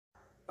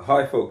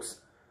Hi folks.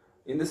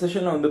 இந்த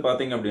செஷன்ல வந்து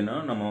பாத்தீங்க அப்படின்னா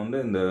நம்ம வந்து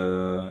இந்த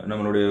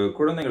நம்மளுடைய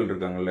குழந்தைகள்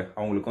இருக்காங்கல்ல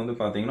அவங்களுக்கு வந்து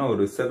பாத்தீங்கன்னா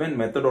ஒரு 7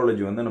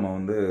 மெத்தடாலஜி வந்து நம்ம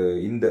வந்து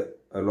இந்த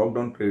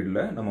லாக்டவுன்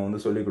பீரியட்ல நம்ம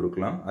வந்து சொல்லி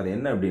கொடுக்கலாம். அது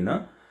என்ன அப்படின்னா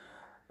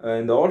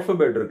இந்த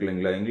ஆல்பபெட் இருக்கு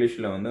இல்லைங்களா,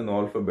 இங்கிலீஷ்ல வந்து அந்த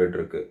ஆல்பபெட்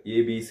இருக்கு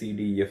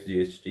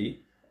ABCDEFGHT.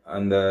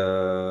 அந்த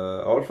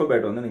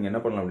ஆல்பபெட் வந்து நீங்க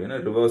என்ன பண்ணலாம்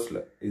அப்படின்னா ரிவர்ஸ்ல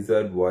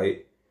ZY,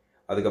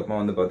 அதுக்கப்புறம்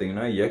வந்து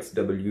பார்த்தீங்கன்னா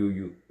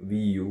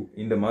XWVU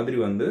இந்த மாதிரி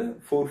வந்து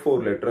 4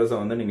 லெட்டர்ஸை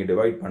வந்து நீங்கள்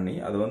டிவைட் பண்ணி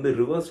அதை வந்து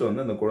ரிவர்ஸில்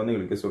வந்து அந்த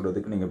குழந்தைகளுக்கு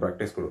சொல்கிறதுக்கு நீங்கள்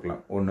ப்ராக்டிஸ் கொடுக்கலாம்.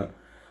 ஒன்று.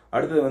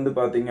 அடுத்தது வந்து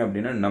பார்த்தீங்க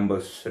அப்படின்னா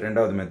நம்பர்ஸ்,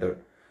 ரெண்டாவது மெத்தட்.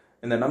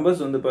 இந்த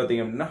நம்பர்ஸ் வந்து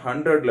பார்த்தீங்க அப்படின்னா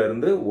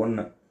 100லேருந்து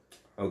 1,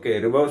 ஓகே,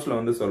 ரிவர்ஸில்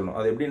வந்து சொல்லணும்.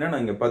 அது எப்படின்னா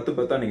நீங்கள்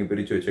 10 நீங்கள்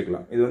பிரித்து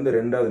வச்சுக்கலாம். இது வந்து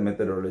ரெண்டாவது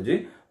மெத்தடாலஜி,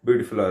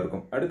 பியூட்டிஃபுல்லாக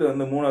இருக்கும். அடுத்து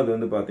வந்து மூணாவது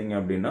வந்து பார்த்தீங்க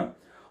அப்படின்னா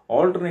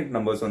ஆல்டர்னேட்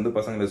நம்பர்ஸ் வந்து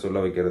பசங்களை சொல்ல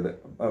வைக்கிறது.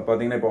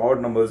 பார்த்தீங்கன்னா இப்போ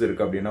ஆட் நம்பர்ஸ்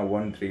இருக்குது அப்படின்னா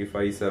 1 3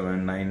 5 7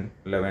 9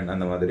 11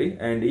 அந்த மாதிரி,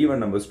 அண்ட்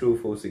ஈவன் நம்பர்ஸ் 2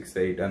 4 6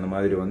 8 அந்த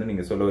மாதிரி வந்து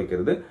நீங்கள் சொல்ல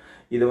வைக்கிறது.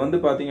 இதை வந்து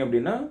பார்த்தீங்க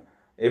அப்படின்னா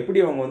எப்படி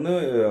அவங்க வந்து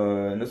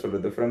என்ன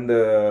சொல்கிறது ஃப்ரம் த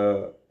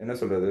என்ன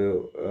சொல்கிறது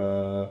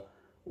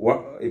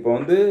இப்போ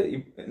வந்து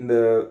இந்த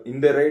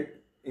இந்த ரைட்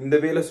இந்த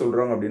வேலை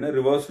சொல்கிறாங்க அப்படின்னா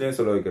ரிவர்ஸ்லேயும்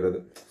சொல்ல வைக்கிறது,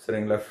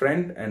 சரிங்களா?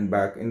 ஃப்ரண்ட் அண்ட்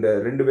பேக் இந்த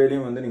ரெண்டு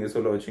வேலையும் வந்து நீங்கள்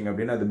சொல்ல வச்சிங்க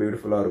அப்படின்னா அது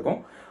பியூட்டிஃபுல்லாக இருக்கும்.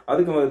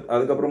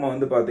 அதுக்கப்புறமா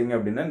வந்து பார்த்தீங்க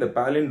அப்படின்னா இந்த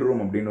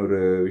பாலிண்ட்ரோம் அப்படின்னு ஒரு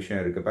விஷயம்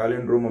இருக்குது.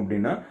 பாலிண்ட்ரோம்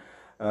அப்படின்னா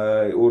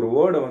ஒரு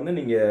வேர்டை வந்து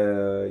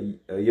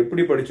நீங்கள்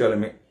எப்படி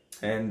படித்தாலுமே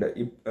அண்ட்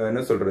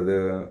என்ன சொல்கிறது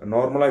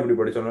நார்மலாக எப்படி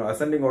படித்தாலும்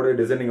அசெண்டிங் ஆர்டர்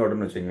டிசெண்டிங்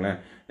ஆர்டர்னு வச்சிங்களேன்,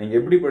 நீங்கள்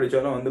எப்படி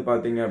படித்தாலும் வந்து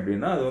பார்த்தீங்க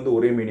அப்படின்னா அது வந்து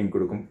ஒரே மீனிங்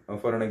கொடுக்கும்.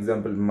 ஃபார் அன்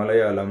எக்ஸாம்பிள்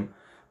மலையாளம்,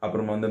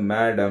 அப்புறமா வந்து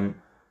மேடம்,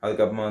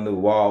 அதுக்கப்புறமா வந்து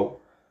வாவ்,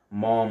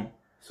 மாம்.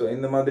 ஸோ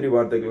இந்த மாதிரி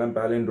வார்த்தைகள்லாம்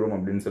பாலிண்ட்ரோம்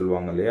அப்படின்னு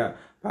சொல்லுவாங்க இல்லையா,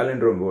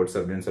 பாலிண்ட்ரோம் வேர்ட்ஸ்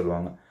அப்படின்னு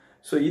சொல்லுவாங்க.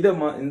 ஸோ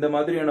இந்த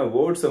மாதிரியான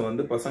வேர்ட்ஸை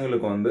வந்து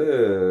பசங்களுக்கு வந்து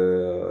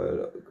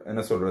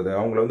என்ன சொல்கிறது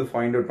அவங்கள வந்து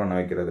ஃபைண்ட் அவுட் பண்ண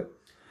வைக்கிறது.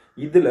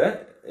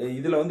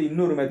 இதில் வந்து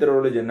இன்னொரு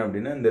மெத்தடாலஜி என்ன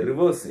அப்படின்னா இந்த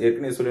ரிவர்ஸ்,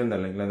 ஏற்கனவே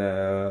சொல்லியிருந்தேன் இல்லைங்களா,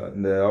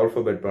 இந்த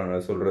ஆல்ஃபபெட்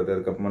சொல்கிறது,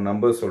 அதுக்கப்புறமா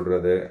நம்பர்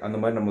சொல்கிறது, அந்த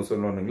மாதிரி நம்ம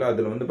சொல்லணும் இல்லைங்களா.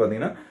 அதில் வந்து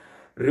பார்த்தீங்கன்னா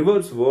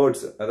ரிவர்ஸ்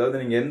வேர்ட்ஸ், அதாவது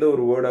நீங்கள் எந்த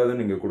ஒரு வேர்டாவது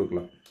நீங்கள்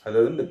கொடுக்கலாம்.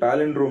 அதாவது இந்த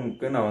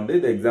பாலிண்ட்ரோமுக்கு நான் வந்து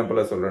இது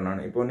எக்ஸாம்பிளாக சொல்கிறேன்.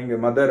 நான் இப்போ நீங்கள்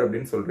மதர்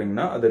அப்படின்னு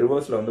சொல்கிறீங்கன்னா அது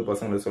ரிவர்ஸில் வந்து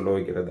பசங்களை சொல்ல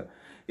வைக்கிறது.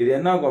 இது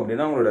என்ன ஆகும்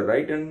அப்படின்னா அவங்களோட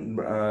ரைட் அண்ட்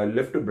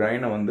லெஃப்ட்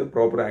பிரைனை வந்து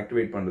ப்ராப்பராக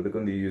ஆக்டிவேட் பண்ணுறதுக்கு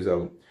வந்து யூஸ்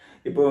ஆகும்.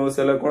 இப்போ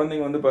சில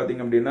குழந்தைங்க வந்து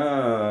பார்த்தீங்க அப்படின்னா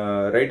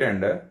ரைட்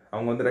ஹேண்டை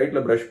அவங்க வந்து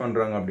ரைட்டில் ப்ரஷ்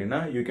பண்ணுறாங்க அப்படின்னா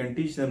you can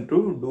teach them to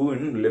two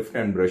in left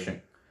hand brushing.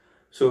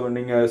 So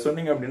நீங்கள்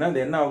சொன்னீங்க அப்படின்னா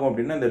அது என்ன ஆகும்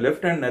அப்படின்னா இந்த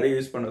லெஃப்ட் ஹேண்ட் நிறைய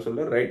யூஸ் பண்ண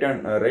சொல்ல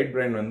ரைட்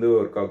பிரைன் வந்து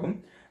ஒர்க் ஆகும்,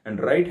 அண்ட்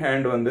ரைட்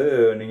ஹேண்ட் வந்து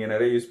நீங்கள்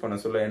நிறைய யூஸ் பண்ண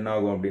சொல்ல என்ன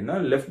ஆகும் அப்படின்னா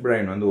லெஃப்ட்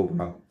பிரைன் வந்து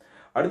ஓப்பன் ஆகும்.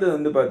 அடுத்தது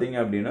வந்து பார்த்தீங்க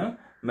அப்படின்னா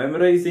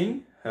மெமரைசிங்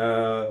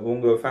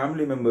உங்கள்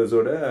ஃபேமிலி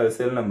மெம்பர்ஸோட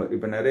செல் நம்பர்.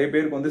 இப்போ நிறைய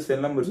பேருக்கு வந்து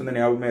செல் நம்பர்ஸ் வந்து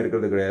ஞாபகமே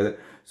இருக்கிறது கிடையாது.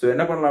 ஸோ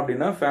என்ன பண்ணலாம்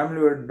அப்படின்னா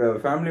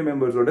ஃபேமிலி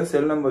மெம்பர்ஸோட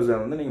செல் நம்பர்ஸை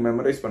வந்து நீங்கள்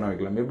மெமரைஸ் பண்ண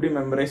வைக்கலாம். எப்படி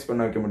மெமரைஸ்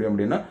பண்ண வைக்க முடியும்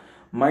அப்படின்னா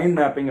மைண்ட்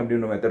மேப்பிங்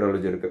அப்படின்ற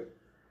மெத்தடாலஜி இருக்குது.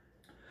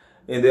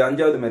 இது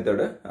அஞ்சாவது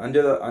மெத்தடு,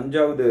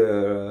 அஞ்சாவது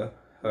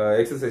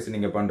எக்ஸசைஸ்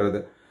நீங்கள்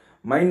பண்ணுறது.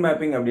 மைண்ட்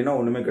மேப்பிங் அப்படின்னா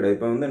ஒன்றுமே கிடையாது.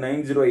 இப்போ வந்து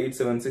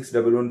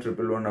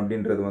 9087611111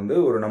 அப்படின்றது வந்து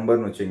ஒரு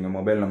நம்பர்னு வச்சுங்க,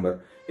 மொபைல் நம்பர்.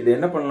 இது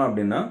என்ன பண்ணலாம்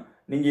அப்படின்னா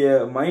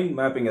நீங்கள் மைண்ட்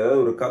மேப்பிங்,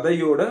 அதாவது ஒரு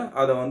கதையோட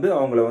அதை வந்து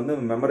அவங்கள வந்து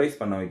மெமரைஸ்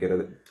பண்ண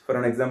வைக்கிறது. ஃபார்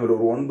அன் எக்ஸாம்பிள்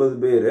ஒரு 9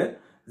 பேர்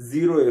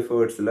 0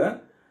 எஃபர்ட்ஸில்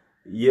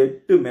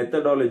 8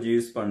 மெத்தடாலஜி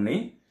யூஸ் பண்ணி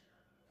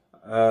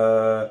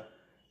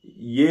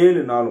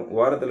 7 நாளும்,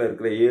 வாரத்தில்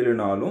இருக்கிற 7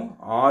 நாளும்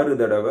 6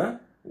 தடவை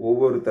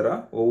ஒவ்வொருத்தரா.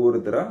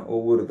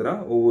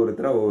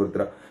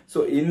 ஸோ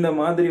இந்த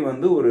மாதிரி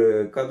வந்து ஒரு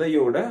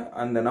கதையோட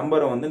அந்த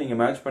நம்பரை வந்து நீங்கள்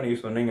மேட்ச் பண்ணி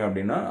சொன்னீங்க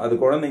அப்படின்னா அது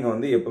குழந்தைங்க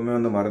வந்து எப்பவுமே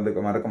வந்து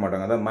மறக்க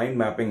மாட்டாங்க. அதான் மைண்ட்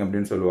மேப்பிங்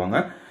அப்படின்னு சொல்லுவாங்க.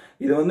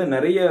 இது வந்து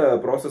நிறைய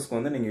ப்ராசஸ்க்கு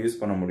வந்து நீங்கள் யூஸ்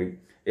பண்ண முடியும்.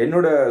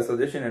 என்னோட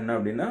சஜஷன் என்ன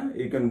அப்படின்னா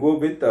யூ கேன் கோ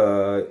வித்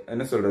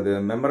என்ன சொல்கிறது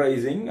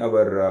மெமரைசிங்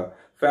அவர்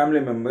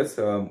family members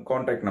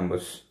contact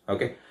numbers.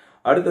 Okay.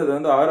 அடுத்தது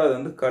வந்து ஆறாவது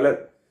வந்து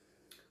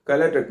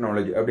கலர்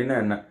டெக்னாலஜி அப்படின்னா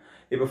என்ன.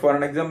 இப்போ ஃபார்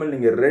அன் எக்ஸாம்பிள்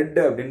நீங்கள் ரெட்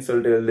அப்படின்னு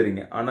சொல்லிட்டு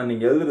எழுதுறீங்க, ஆனால்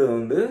நீங்கள் எழுதுறது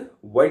வந்து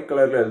ஒயிட்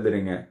கலரில்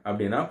எழுதுறீங்க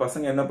அப்படின்னா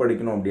பசங்க என்ன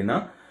படிக்கணும் அப்படின்னா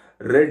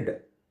ரெட்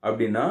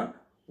அப்படின்னா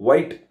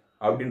ஒயிட்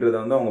அப்படின்றத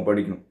வந்து அவங்க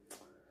படிக்கணும்.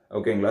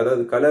 ஓகேங்களா,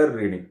 அதாவது கலர்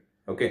ரீடிங்.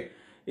 ஓகே.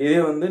 இதே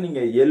வந்து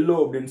நீங்கள் எல்லோ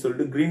அப்படின்னு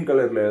சொல்லிட்டு க்ரீன்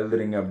கலரில்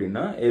எழுதுறீங்க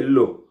அப்படின்னா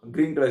எல்லோ,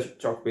 க்ரீன் கலர்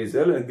சாக்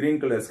பேஸில்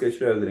க்ரீன் கலர்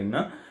ஸ்கெட்சில்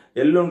எழுதுறீங்கன்னா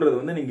எல்லோன்றது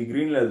வந்து நீங்கள்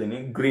க்ரீனில் எழுதுறீங்க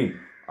க்ரீன்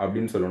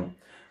அப்படின்னு சொல்லணும்.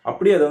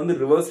 அப்படியே அதை வந்து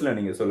ரிவர்ஸில்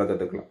நீங்கள் சொல்ல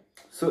கற்றுக்கலாம்.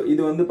 ஸோ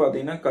இது வந்து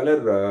பார்த்தீங்கன்னா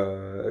கலர்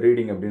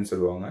ரீடிங் அப்படின்னு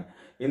சொல்லுவாங்க.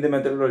 இந்த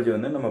மெத்தடாலஜி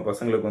வந்து நம்ம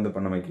பசங்களுக்கு வந்து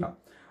பண்ண வைக்கலாம்.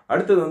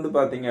 அடுத்தது வந்து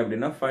பார்த்தீங்க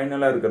அப்படின்னா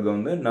ஃபைனலாக இருக்கிறது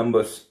வந்து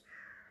நம்பர்ஸ்.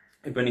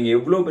 இப்போ நீங்கள்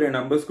எவ்வளோ பெரிய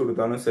நம்பர்ஸ்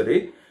கொடுத்தாலும் சரி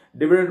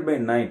டிவைடட் பை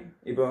 9.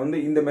 இப்போ வந்து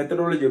இந்த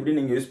மெத்தடாலஜி எப்படி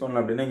நீங்கள் யூஸ்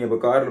பண்ணலாம் அப்படின்னா இங்கே இப்போ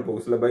காரில்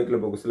போகல,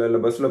 பைக்கில் போகல, இல்லை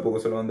பஸ்ஸில்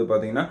போகல வந்து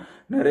பார்த்தீங்கன்னா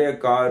நிறைய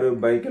காரு,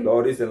 பைக்,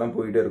 லாரிஸ் எல்லாம்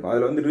போயிட்டே இருக்கும்.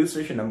 அதில் வந்து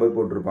ரிஜிஸ்ட்ரேஷன் நம்பர்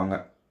போட்டிருப்பாங்க.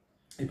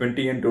 இப்போ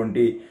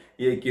TN20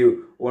 AQ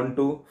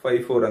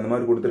 1254 அந்த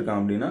மாதிரி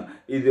கொடுத்துருக்காங்க அப்படின்னா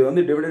இது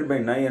வந்து டிவைடட் பை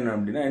 9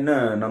 அப்படின்னா என்ன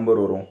நம்பர்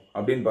வரும்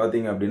அப்படின்னு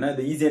பார்த்தீங்க அப்படின்னா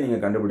இது ஈஸியாக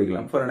நீங்கள்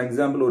கண்டுபிடிக்கலாம். ஃபார் அன்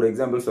எக்ஸாம்பிள் ஒரு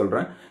எக்ஸாம்பிள்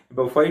சொல்கிறேன்.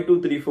 இப்போ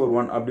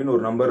 52341 அப்படின்னு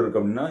ஒரு நம்பர்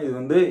இருக்குது அப்படின்னா இது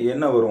வந்து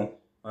என்ன வரும்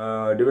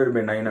டிவைட்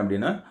பை 9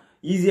 அப்படின்னா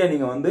ஈஸியாக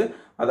நீங்கள் வந்து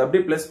அதை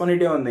அப்படியே ப்ளஸ்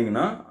பண்ணிகிட்டே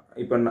வந்தீங்கன்னா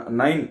இப்போ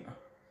 9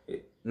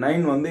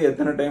 9 வந்து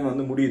எத்தனை டைம்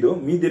வந்து முடியுதோ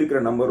மீதி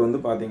இருக்கிற நம்பர்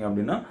வந்து பார்த்தீங்க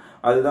அப்படின்னா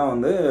அதுதான்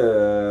வந்து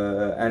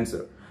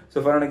answer. So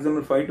for an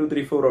example 5 2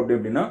 3 4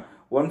 அப்படின்னா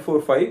 1 4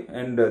 5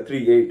 and 3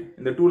 8.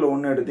 இந்த 2ல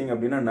 1 எடுத்தீங்க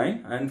அப்படின்னா 9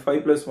 and 5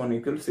 plus 1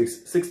 equals 6.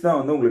 6 தான்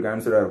வந்து உங்களுக்கு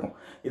ஆன்சராக இருக்கும்.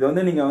 இது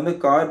வந்து நீங்கள் வந்து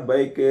கார்,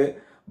 பைக்கு,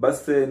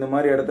 பஸ் இந்த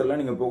மாதிரி இடத்துல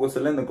நீங்கள் போக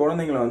சொல்ல இந்த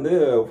குழந்தைங்களை வந்து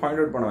ஃபைண்ட்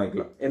அவுட் பண்ண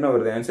வைக்கலாம். என்ன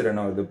வருது ஆன்சர்,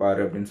 என்ன வருது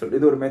பாரு அப்படின்னு சொல்லிட்டு.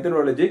 இது ஒரு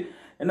மெத்தடாலஜி.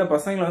 என்ன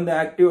பசங்களை வந்து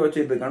ஆக்டிவ்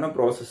வச்சுக்கிறதுக்கான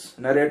ப்ராசஸ்.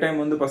 நிறைய டைம்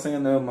வந்து பசங்க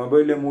இந்த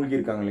மொபைல்லே மூழ்கி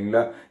இருக்காங்க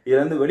இல்லைங்களா,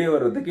 இதுலேருந்து வெளியே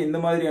வர்றதுக்கு இந்த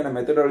மாதிரியான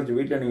மெத்தடாலஜி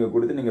வீட்டில் நீங்கள்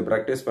கொடுத்து நீங்கள்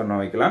ப்ராக்டிஸ் பண்ண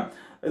வைக்கலாம்.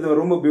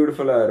 இது ரொம்ப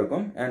பியூட்டிஃபுல்லாக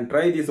இருக்கும். And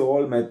try these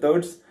all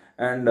methods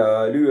and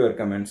leave your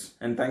comments,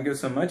 and thank you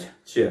so much.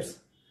 Cheers.